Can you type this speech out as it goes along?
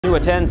To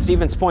attend,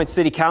 Stevens Point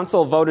City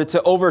Council voted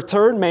to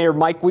overturn Mayor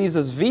Mike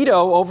Wiese's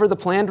veto over the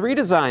planned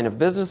redesign of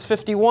Business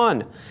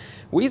 51.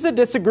 Wiese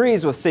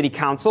disagrees with City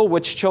Council,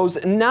 which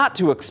chose not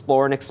to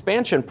explore an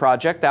expansion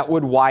project that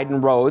would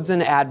widen roads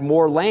and add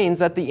more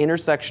lanes at the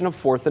intersection of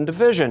 4th and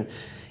Division.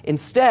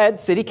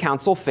 Instead, City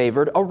Council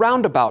favored a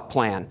roundabout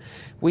plan.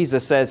 Wiese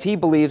says he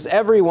believes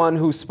everyone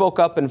who spoke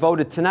up and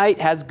voted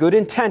tonight has good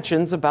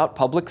intentions about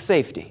public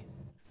safety.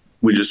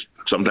 We just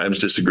sometimes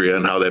disagree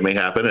on how that may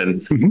happen,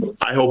 and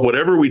I hope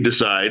whatever we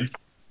decide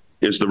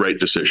is the right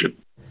decision.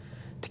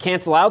 To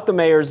cancel out the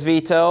mayor's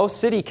veto,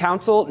 City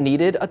Council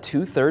needed a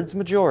 2/3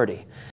 majority.